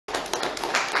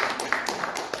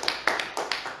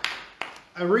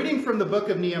A reading from the book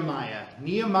of Nehemiah.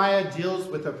 Nehemiah deals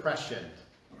with oppression.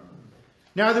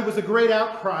 Now there was a great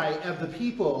outcry of the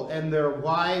people and their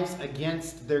wives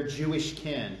against their Jewish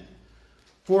kin.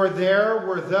 For there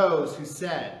were those who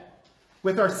said,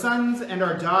 "With our sons and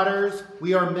our daughters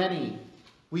we are many.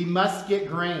 We must get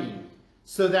grain,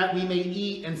 so that we may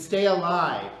eat and stay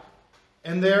alive."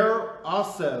 And there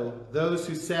also those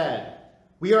who said,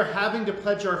 "We are having to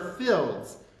pledge our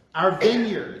fields, our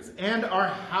vineyards, and our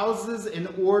houses in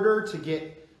order to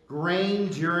get grain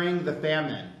during the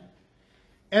famine."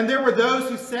 And there were those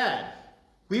who said,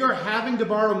 "We are having to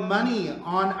borrow money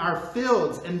on our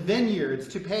fields and vineyards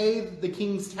to pay the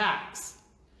king's tax.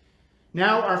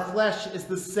 Now our flesh is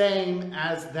the same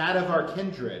as that of our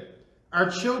kindred. Our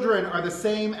children are the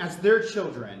same as their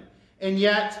children, and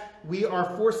yet we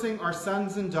are forcing our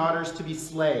sons and daughters to be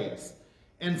slaves,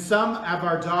 and some of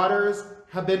our daughters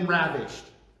have been ravished.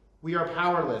 We are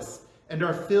powerless, and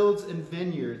our fields and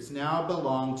vineyards now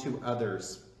belong to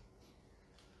others."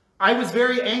 I was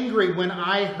very angry when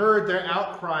I heard their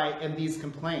outcry and these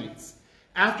complaints.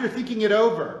 After thinking it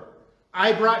over,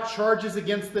 I brought charges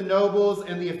against the nobles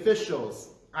and the officials.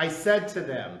 I said to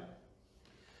them,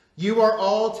 "You are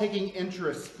all taking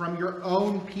interest from your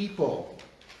own people."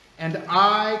 And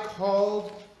I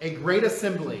called a great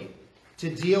assembly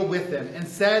to deal with them and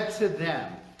said to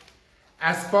them,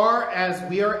 "As far as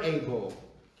we are able,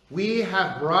 we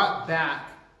have brought back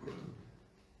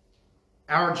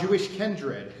our Jewish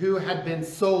kindred who had been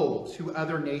sold to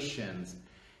other nations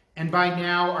and by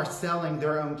now are selling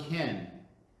their own kin,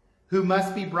 who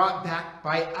must be brought back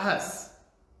by us."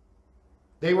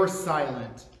 They were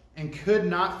silent and could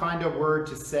not find a word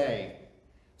to say.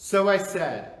 So I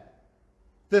said,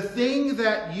 "The thing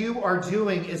that you are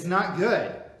doing is not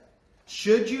good.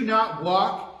 Should you not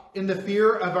walk in the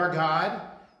fear of our God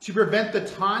to prevent the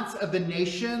taunts of the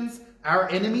nations, our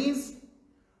enemies?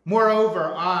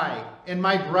 Moreover, I and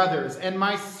my brothers and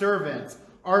my servants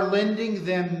are lending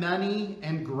them money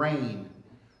and grain.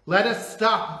 Let us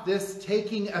stop this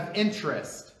taking of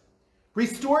interest.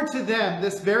 Restore to them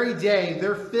this very day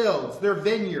their fields, their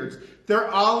vineyards, their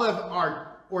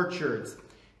olive orchards,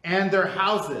 and their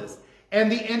houses,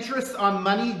 and the interest on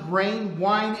money, grain,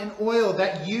 wine, and oil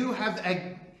that you have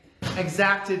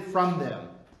exacted from them."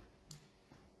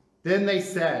 Then they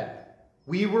said,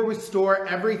 "We will restore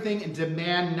everything and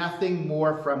demand nothing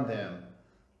more from them.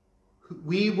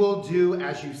 We will do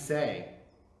as you say."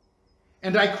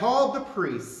 And I called the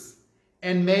priests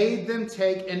and made them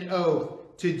take an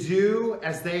oath to do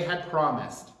as they had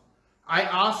promised. I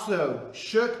also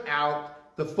shook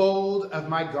out the fold of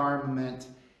my garment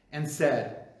and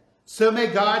said, "So may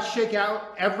God shake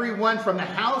out everyone from the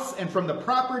house and from the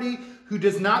property who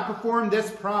does not perform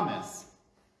this promise.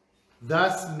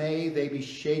 Thus may they be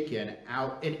shaken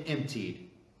out and emptied."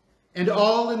 And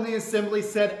all in the assembly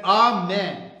said,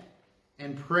 "Amen,"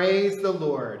 and praised the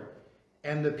Lord.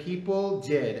 And the people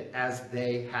did as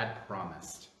they had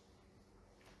promised.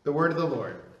 The word of the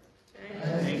Lord.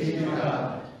 Thanks be to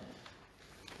God.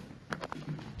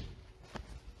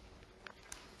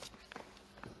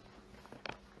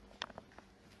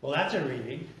 Well, that's a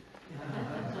reading.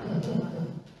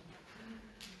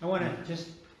 I want to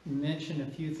just mention a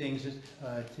few things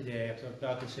today. I was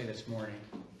about to say this morning,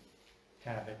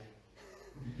 habit,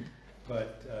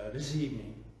 but this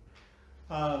evening,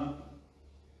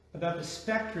 about the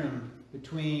spectrum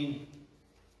between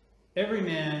every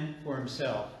man for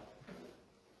himself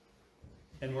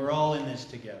and we're all in this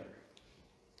together.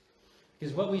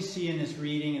 Because what we see in this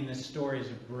reading, in this story, is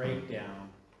a breakdown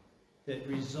that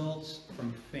results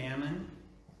from famine,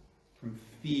 from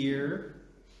fear,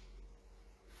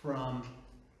 from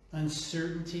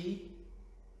uncertainty,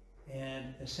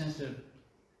 and a sense of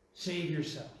save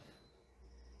yourself.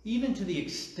 Even to the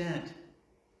extent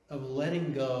of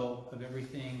letting go of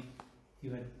everything you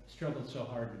had struggled so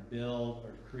hard to build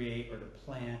or to create or to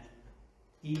plant,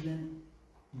 even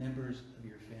members of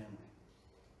your family.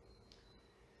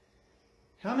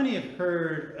 How many have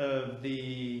heard of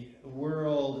the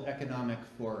World Economic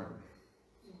Forum?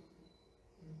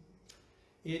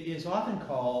 It is often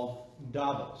called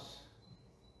Davos,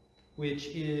 which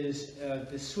is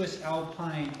the Swiss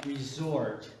Alpine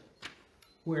resort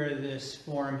where this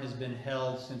forum has been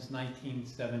held since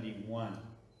 1971.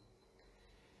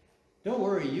 Don't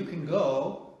worry, you can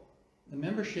go. The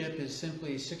membership is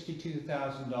simply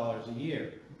 $62,000 a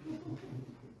year.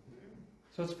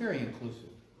 So it's very inclusive.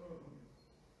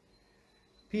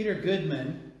 Peter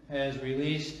Goodman has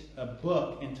released a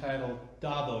book entitled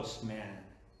Davos Man: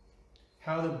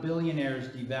 How the Billionaires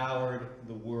Devoured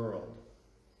the World.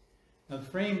 Now, the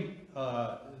frame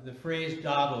the phrase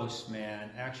Davos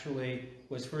man actually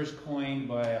was first coined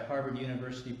by a Harvard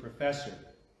University professor,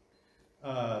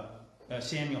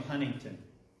 Samuel Huntington,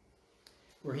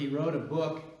 where he wrote a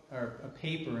book or a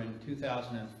paper in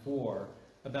 2004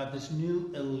 about this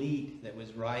new elite that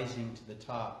was rising to the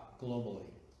top globally.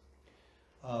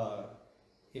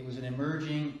 It was an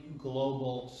emerging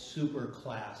global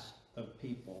superclass of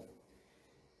people.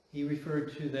 He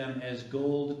referred to them as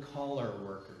gold collar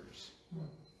workers.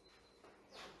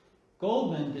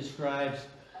 Goldman describes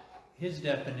his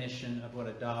definition of what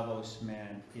a Davos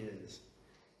man is: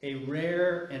 a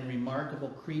rare and remarkable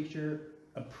creature,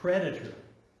 a predator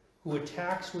who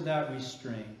attacks without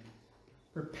restraint,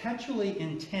 perpetually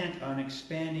intent on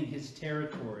expanding his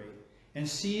territory and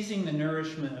seizing the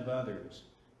nourishment of others,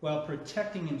 while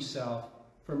protecting himself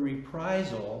from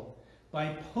reprisal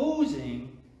by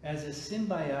posing as a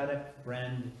symbiotic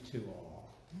friend to all.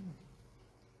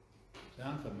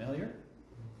 Sound familiar?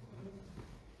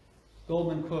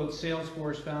 Goldman quotes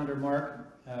Salesforce founder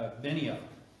Mark Benioff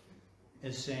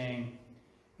as saying,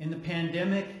 "In the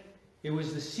pandemic, it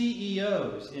was the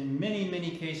CEOs in many,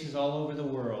 many cases all over the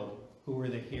world who were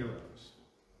the heroes."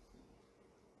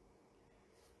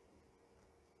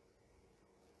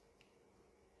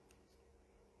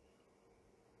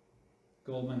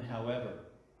 Goldman, however,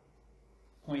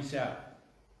 points out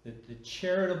that the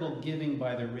charitable giving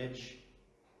by the rich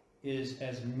is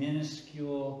as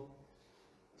minuscule,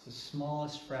 it's the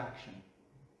smallest fraction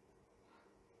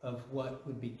of what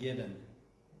would be given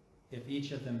if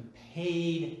each of them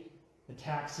paid the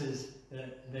taxes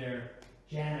that their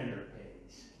janitor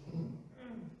pays.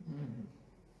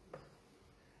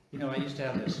 You know, I used to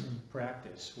have this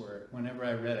practice where whenever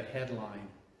I read a headline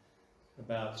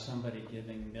about somebody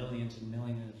giving millions and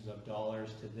millions of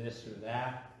dollars to this or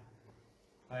that,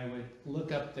 I would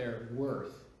look up their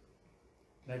worth,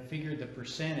 and I figured the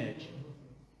percentage,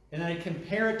 and I'd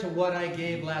compare it to what I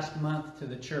gave last month to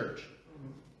the church.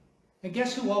 And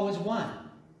guess who always won?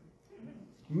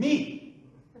 Me,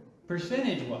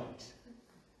 percentage-wise.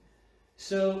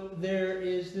 So there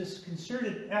is this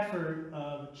concerted effort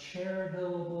of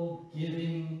charitable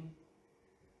giving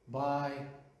by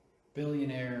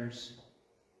billionaires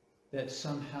that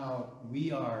somehow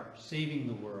we are saving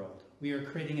the world. We are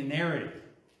creating a narrative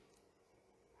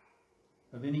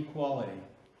of inequality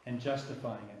and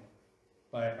justifying it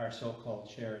by our so-called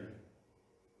charity.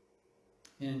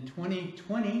 In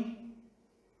 2020,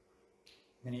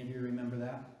 many of you remember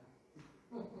that?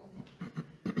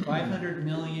 500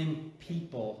 million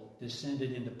people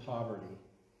descended into poverty.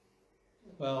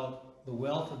 Well, the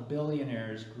wealth of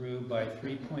billionaires grew by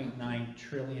 $3.9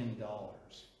 trillion.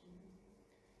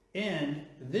 And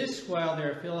this while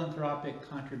their philanthropic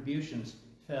contributions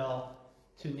fell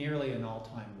to nearly an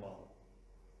all-time low.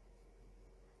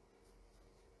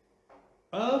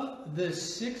 Of the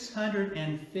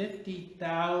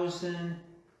 650,000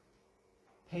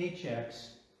 paychecks,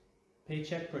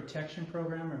 Paycheck Protection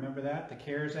Program, remember that? The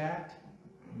CARES Act,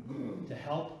 to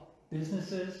help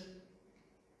businesses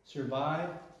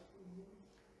survive.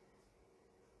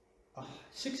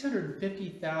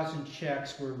 650,000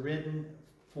 checks were written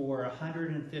for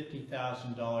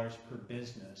 $150,000 per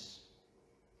business.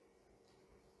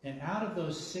 And out of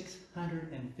those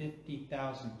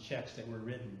 650,000 checks that were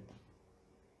written,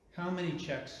 how many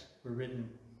checks were written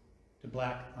to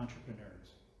black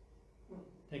entrepreneurs?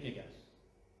 Take a guess.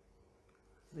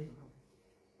 5%.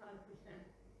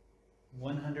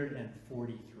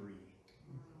 143.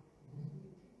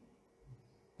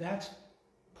 That's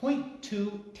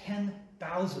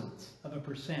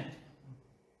 0.2/10,000%.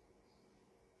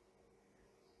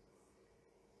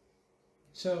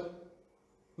 So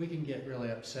we can get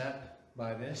really upset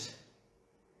by this.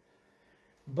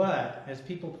 But as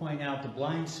people point out, the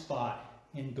blind spot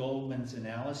in Goldman's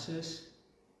analysis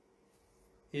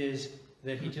is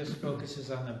that he just focuses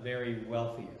on the very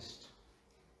wealthiest.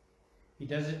 He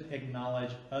doesn't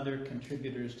acknowledge other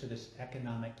contributors to this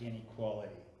economic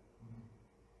inequality.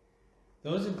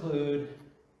 Those include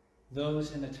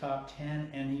those in the top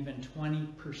 10 and even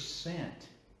 20%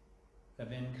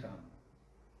 of income.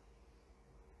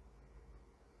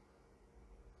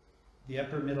 The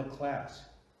upper middle class,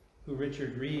 who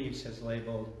Richard Reeves has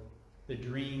labeled the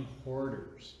dream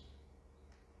hoarders.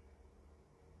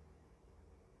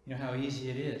 You know how easy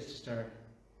it is to start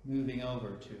moving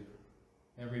over to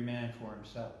every man for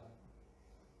himself.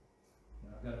 You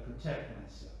know, I've got to protect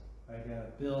myself. I've got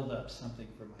to build up something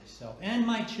for myself and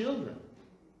my children.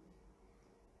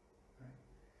 Right?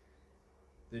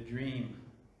 The dream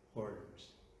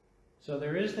hoarders. So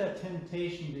there is that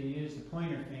temptation to use the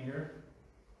pointer finger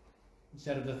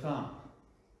instead of the thumb.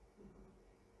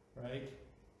 Right?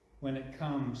 when it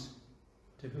comes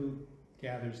to who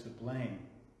gathers the blame.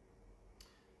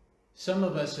 Some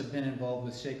of us have been involved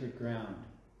with Sacred Ground.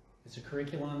 It's a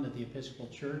curriculum that the Episcopal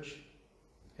Church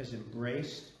has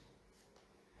embraced,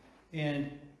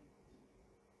 and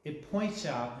it points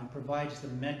out and provides the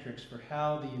metrics for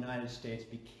how the United States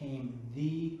became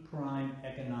the prime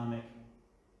economic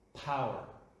power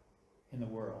in the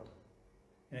world.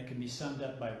 And it can be summed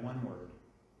up by one word: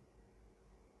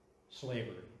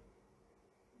 slavery.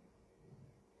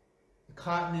 The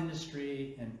cotton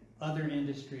industry and other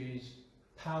industries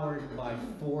powered by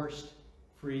forced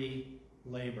free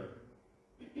labor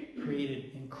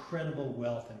created incredible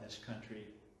wealth in this country.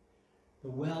 The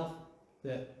wealth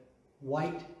that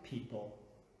white people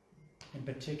in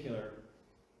particular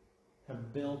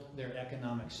have built their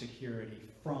economic security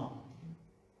from.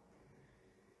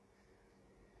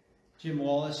 Jim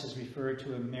Wallace has referred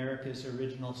to America's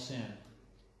original sin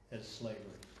as slavery.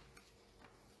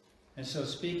 And so,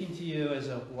 speaking to you as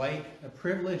a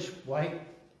privileged white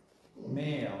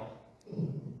male,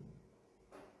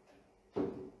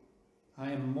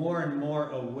 I am more and more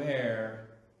aware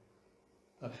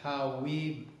of how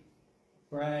we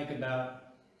brag about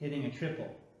hitting a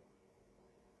triple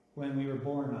when we were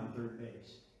born on third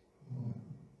base.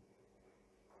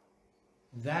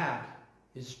 That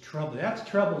is trouble. That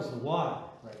troubles the water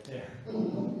right there,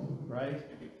 right?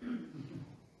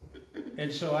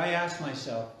 And so I ask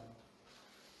myself,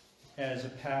 as a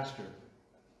pastor,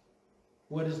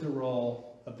 what is the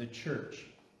role of the church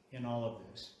in all of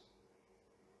this?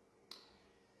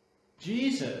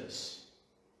 Jesus,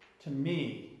 to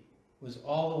me, was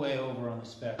all the way over on the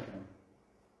spectrum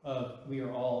of we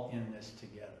are all in this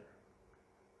together.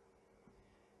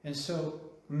 And so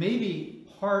maybe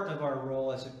part of our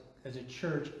role as a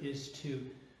church is to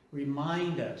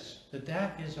remind us that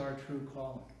that is our true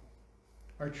calling.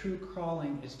 Our true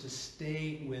calling is to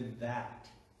stay with that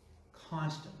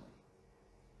constantly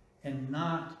and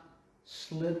not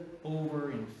slip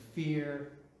over in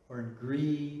fear or in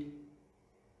greed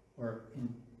or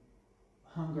in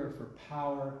hunger for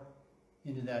power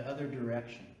into that other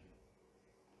direction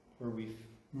where we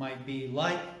might be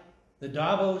like the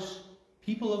Davos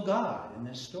people of God in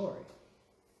this story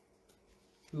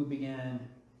who began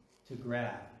to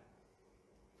grab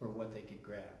for what they could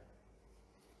grab.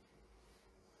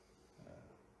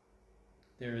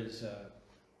 There is a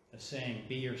saying,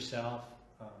 be yourself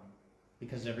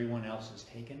because everyone else is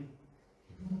taken.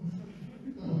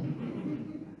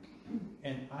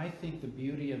 And I think the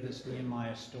beauty of this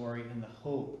Nehemiah story and the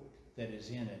hope that is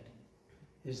in it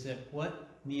is that what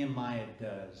Nehemiah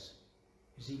does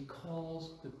is he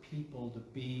calls the people to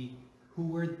be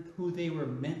who they were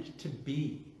meant to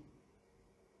be.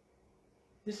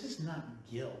 This is not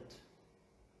guilt.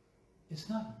 It's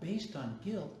not based on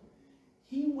guilt.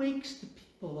 He wakes the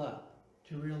people up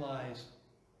to realize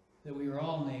that we are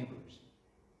all neighbors,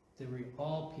 that we're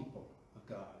all people of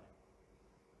God,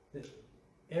 that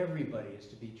everybody is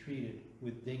to be treated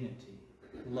with dignity,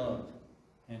 love,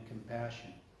 and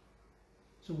compassion.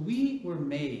 So we were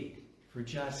made for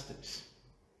justice.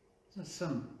 It's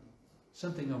not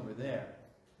something over there.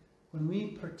 When we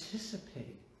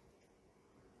participate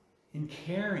in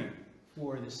caring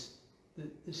for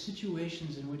the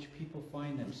situations in which people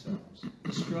find themselves,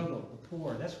 the struggle, the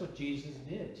poor, that's what Jesus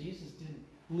did. Jesus didn't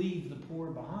leave the poor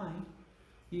behind.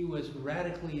 He was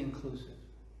radically inclusive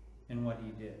in what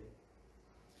he did.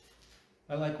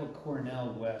 I like what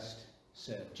Cornel West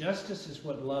said. Justice is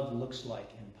what love looks like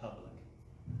in public.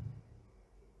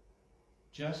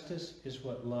 Justice is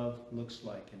what love looks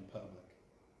like in public.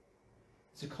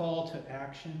 It's a call to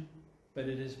action, but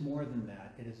it is more than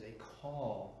that. It is a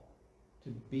call to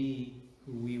be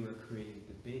who we were created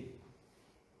to be.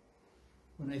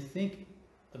 When I think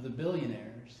of the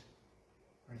billionaires,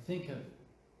 or I think of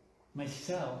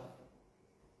myself,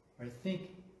 or I think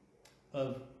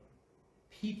of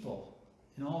people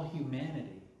in all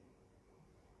humanity,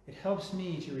 it helps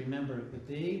me to remember that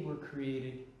they were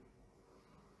created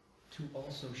to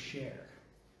also share.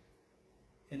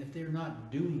 And if they're not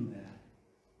doing that,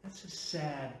 that's a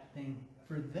sad thing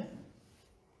for them.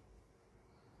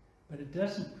 But it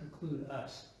doesn't preclude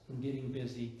us from getting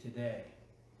busy today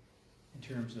in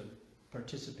terms of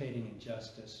participating in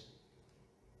justice,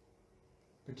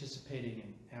 participating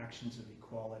in actions of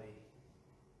equality,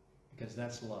 because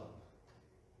that's love.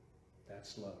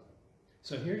 That's love.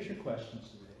 So here's your questions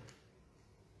today.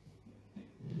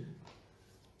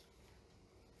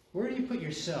 Where do you put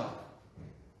yourself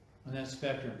on that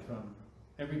spectrum from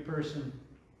every person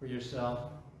for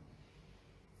yourself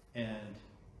and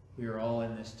we are all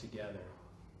in this together?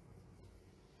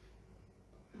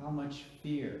 How much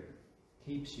fear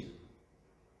keeps you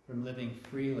from living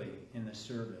freely in the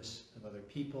service of other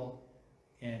people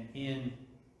and in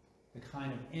the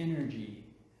kind of energy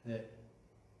that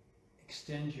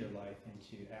extends your life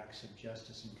into acts of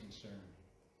justice and concern.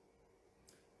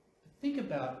 Think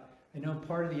about, I know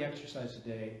part of the exercise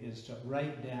today is to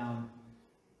write down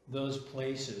those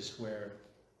places where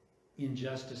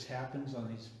injustice happens on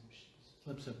these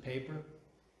slips of paper.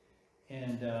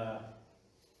 And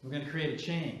we're going to create a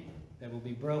chain that will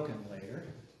be broken later.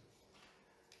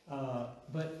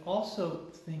 But also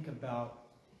think about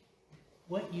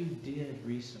what you did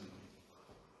recently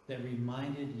that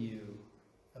reminded you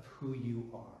of who you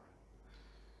are,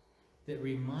 that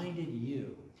reminded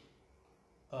you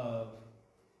of,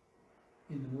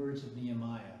 in the words of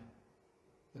Nehemiah,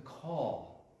 the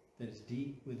call that is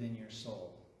deep within your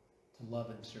soul to love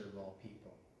and serve all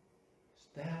people.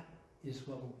 That is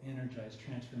what will energize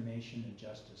transformation and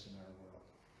justice in our world.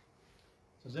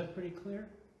 So is that pretty clear?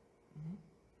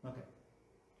 Mm-hmm. Okay.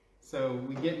 So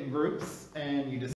we get in groups and you just